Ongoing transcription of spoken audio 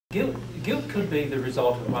Guilt could be the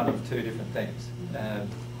result of one of two different things.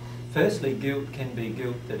 Firstly, guilt can be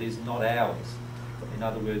guilt that is not ours. In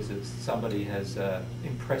other words, it's somebody has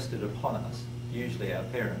impressed it upon us, usually our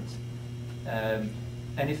parents.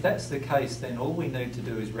 And if that's the case, then all we need to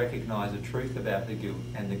do is recognise a truth about the guilt,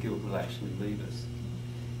 and the guilt will actually leave us.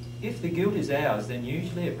 If the guilt is ours, then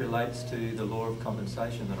usually it relates to the law of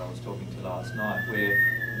compensation that I was talking to last night, where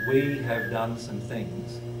we have done some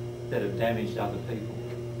things that have damaged other people.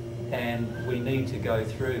 And we need to go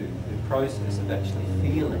through the process of actually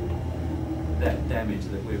feeling that damage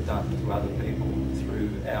that we've done to other people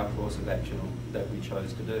through our course of action that we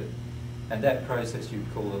chose to do. And that process you'd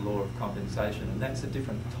call the law of compensation, and that's a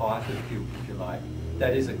different type of guilt, if you like.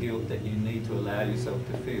 That is a guilt that you need to allow yourself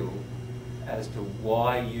to feel as to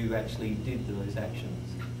why you actually did those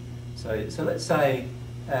actions. So let's say,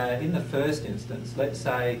 in the first instance, let's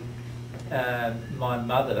say my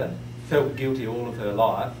mother felt guilty all of her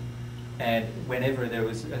life, and whenever there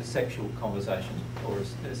was a sexual conversation or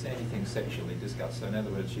anything sexually discussed, so in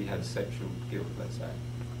other words, she had sexual guilt, let's say.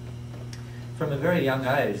 From a very young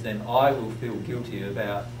age, then I will feel guilty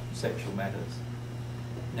about sexual matters.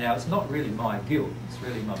 Now, it's not really my guilt, it's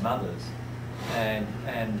really my mother's, and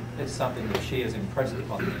it's something that she has impressed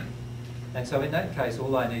upon me. And so in that case,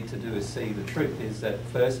 all I need to do is see the truth is that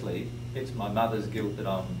firstly, it's my mother's guilt that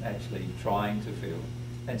I'm actually trying to feel,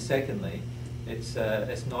 and secondly, it's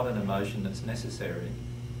not an emotion that's necessary,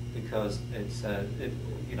 because it's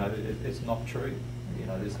not true. You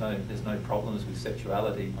know, there's no problems with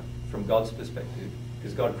sexuality from God's perspective,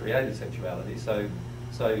 because God created sexuality. So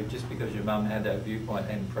just because your mum had that viewpoint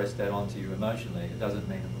and pressed that onto you emotionally, it doesn't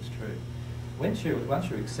mean it was true. Once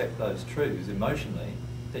you accept those truths emotionally,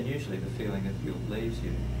 then usually the feeling of guilt leaves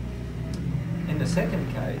you. In the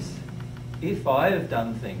second case, if I have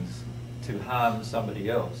done things to harm somebody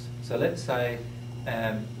else, so let's say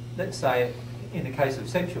in the case of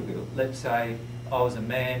sexual guilt, let's say I was a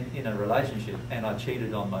man in a relationship and I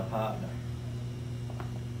cheated on my partner.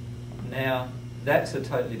 Now, that's a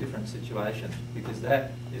totally different situation, because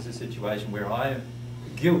that is a situation where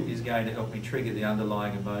guilt is going to help me trigger the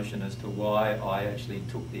underlying emotion as to why I actually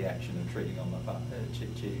took the action of cheating on my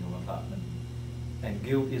partner. And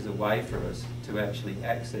guilt is a way for us to actually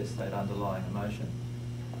access that underlying emotion.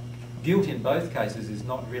 Guilt in both cases is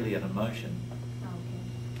not really an emotion.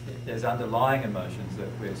 Okay. There's underlying emotions that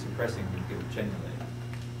we're suppressing with guilt generally,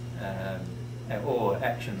 or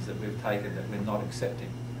actions that we've taken that we're not accepting.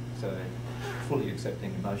 So fully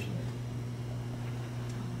accepting emotionally.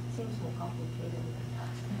 Seems more complicated.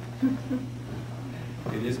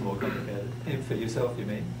 It is more complicated. For yourself, you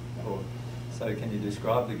mean? Or so can you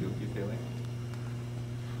describe the guilt you're feeling?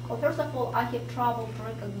 Well, first of all, I have trouble to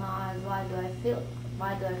recognize why do I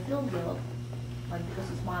feel guilt, like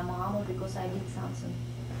because it's my mom or because I did something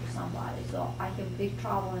to somebody. So I have big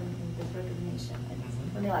trouble in this recognition.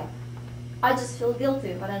 It's really like I just feel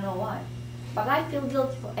guilty, but I don't know why. But I feel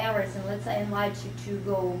guilty for everything. Let's say I invite you to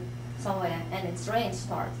go somewhere and it's rain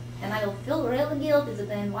starts, and I will feel really guilty that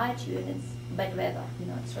I invite you and it's bad weather,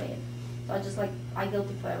 it's rain. So I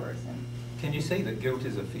guilty for everything. Can you see that guilt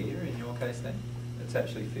is a fear in your case then? It's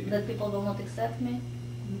actually fear. That people will not accept me?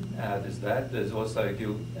 There's that. There's also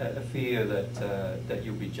guilt, a fear that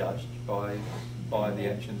you'll be judged by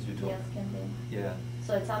the actions you took. Yes, can be. Yeah.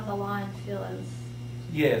 So it's underlying feelings.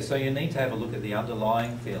 Yeah, so you need to have a look at the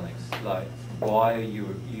underlying feelings, like why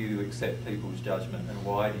you accept people's judgment, and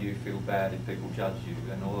why do you feel bad if people judge you,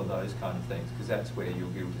 and all of those kind of things, because that's where your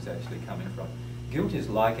guilt is actually coming from. Guilt is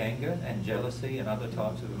like anger and jealousy and other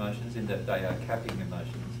types of emotions in that they are capping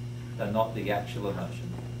emotions. They're not the actual emotion.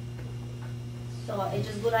 So it's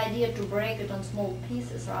just a good idea to break it on small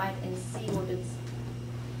pieces, right, and see what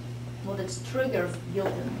triggers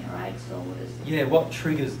guilt in me, right? So what is it? Yeah, what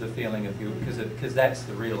triggers the feeling of guilt, because that's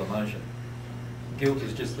the real emotion. Guilt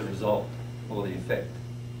is just the result or the effect.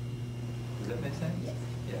 Does that make sense? Yes.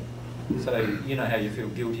 Yeah. So you know how you feel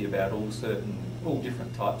guilty about all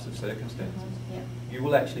different types of circumstances. Mm-hmm. Yeah. You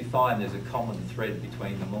will actually find there's a common thread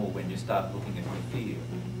between them all when you start looking at your fear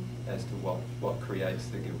as to what creates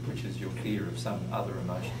the guilt, which is your fear of some other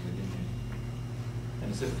emotion within you.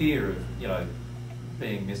 And it's a fear of,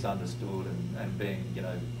 being misunderstood and being,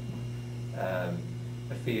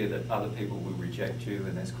 a fear that other people will reject you,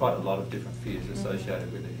 and there's quite a lot of different fears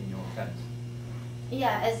associated with it in your case.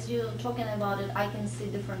 Yeah, as you're talking about it, I can see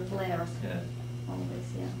different layers. Yeah. On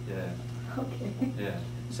this, yeah. Yeah. Okay. Yeah.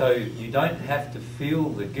 So you don't have to feel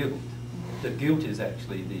the guilt. The guilt is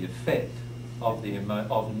actually the effect of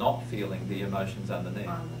of not feeling the emotions underneath.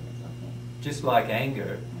 Okay. Just like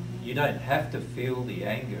anger, you don't have to feel the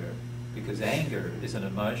anger, because anger is an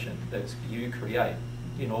emotion that you create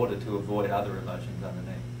in order to avoid other emotions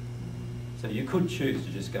underneath. So you could choose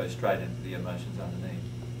to just go straight into the emotions underneath.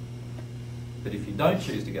 But if you don't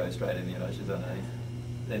choose to go straight into the emotions underneath,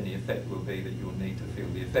 then the effect will be that you'll need to feel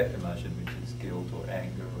the effect emotion, which is guilt or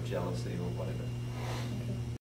anger or jealousy or whatever.